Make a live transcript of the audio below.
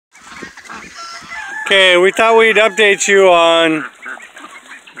Okay, we thought we'd update you on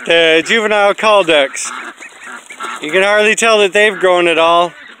the juvenile call ducks. You can hardly tell that they've grown at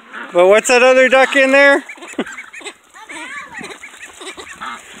all. But what's that other duck in there?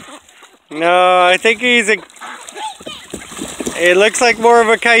 No, I think he's a... It looks like more of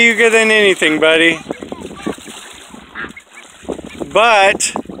a cayuga than anything, buddy.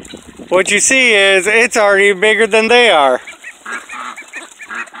 But what you see is it's already bigger than they are.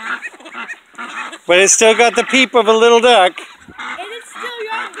 But it's still got the peep of a little duck. And it's still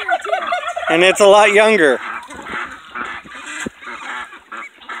younger too. And it's a lot younger.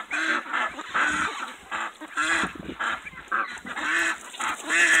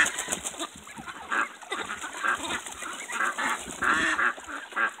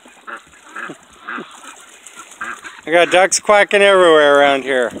 I got ducks quacking everywhere around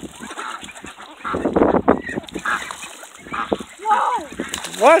here. Whoa!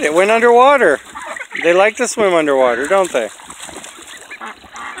 What? It went underwater. They like to swim underwater, don't they?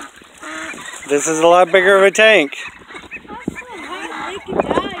 This is a lot bigger of a tank. They can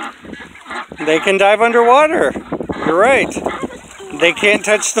dive. They can dive underwater. You're right. They can't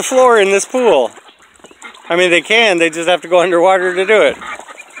touch the floor in this pool. I mean, they can. They just have to go underwater to do it.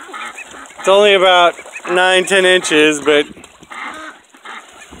 It's only about 9-10 inches, but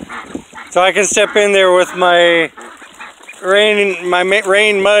so I can step in there with my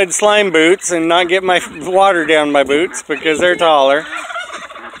rain mud slime boots and not get my water down my boots because they're taller.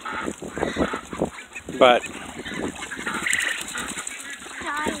 But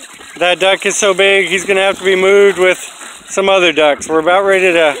that duck is so big, he's gonna have to be moved with some other ducks. We're about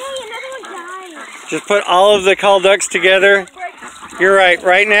ready to just put all of the call ducks together. You're right.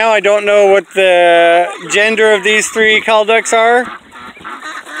 Right now, I don't know what the gender of these 3 call ducks are,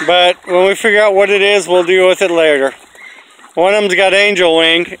 but when we figure out what it is, we'll deal with it later. One of them's got angel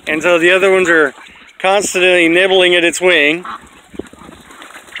wing, and so the other ones are constantly nibbling at its wing.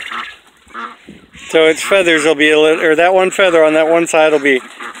 So its feathers will be a little, or that one feather on that one side will be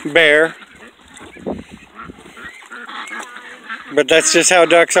bare. But that's just how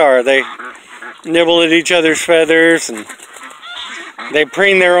ducks are. They nibble at each other's feathers and they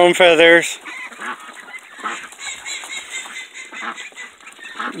preen their own feathers.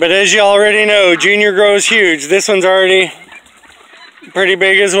 But as you already know, Junior grows huge. This one's already pretty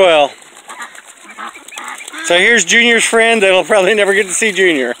big as well. So here's Junior's friend that'll probably never get to see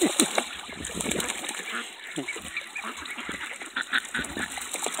Junior.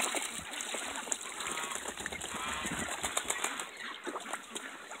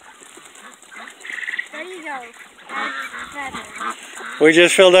 There you go. We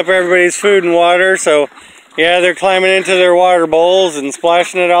just filled up everybody's food and water, so yeah, they're climbing into their water bowls and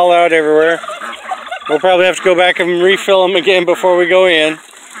splashing it all out everywhere. We'll probably have to go back and refill them again before we go in.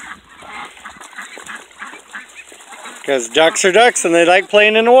 Because ducks are ducks and they like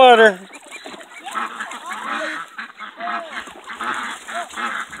playing in the water.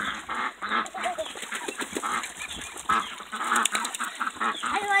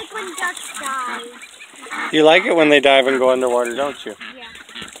 I like when ducks dive. You like it when they dive and go underwater, don't you? Yeah.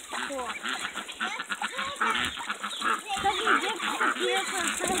 Cool. Something different here for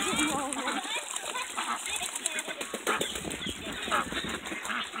a present moment.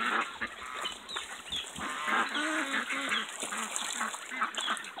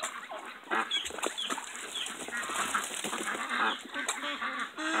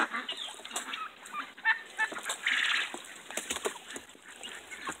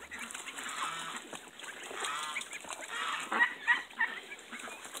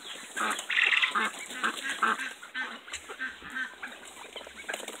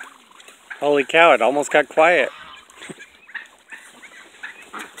 Holy cow, it almost got quiet.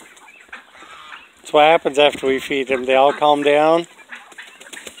 That's what happens after we feed them. They all calm down.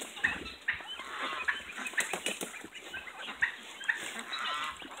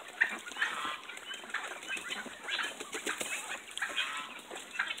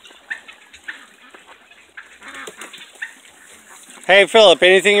 Hey Philip,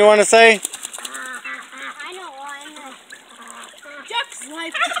 anything you want to say? I know one. Ducks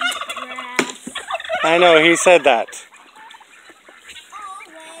like to eat grass. I know, he said that.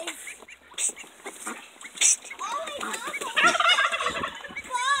 Always. Psst. Always.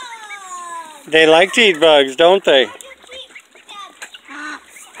 They like to eat bugs, don't they?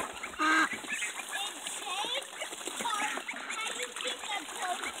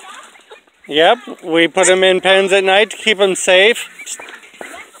 Yep, we put them in pens at night to keep them safe.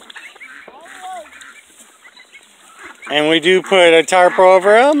 And we do put a tarp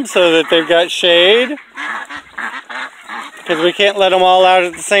over them so that they've got shade. Because we can't let them all out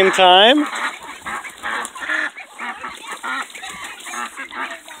at the same time.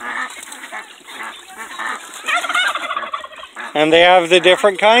 And they have the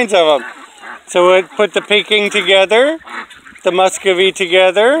different kinds of them. So we'll put the Peking together, the Muscovy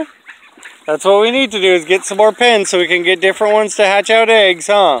together. That's what we need to do, is get some more pens so we can get different ones to hatch out eggs,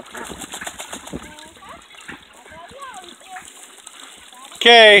 huh?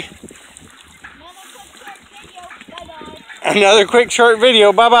 Okay. Another quick short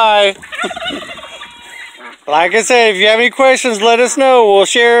video. Bye-bye. Like I said, if you have any questions, let us know. We'll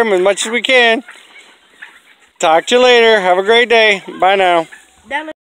share them as much as we can. Talk to you later. Have a great day. Bye now.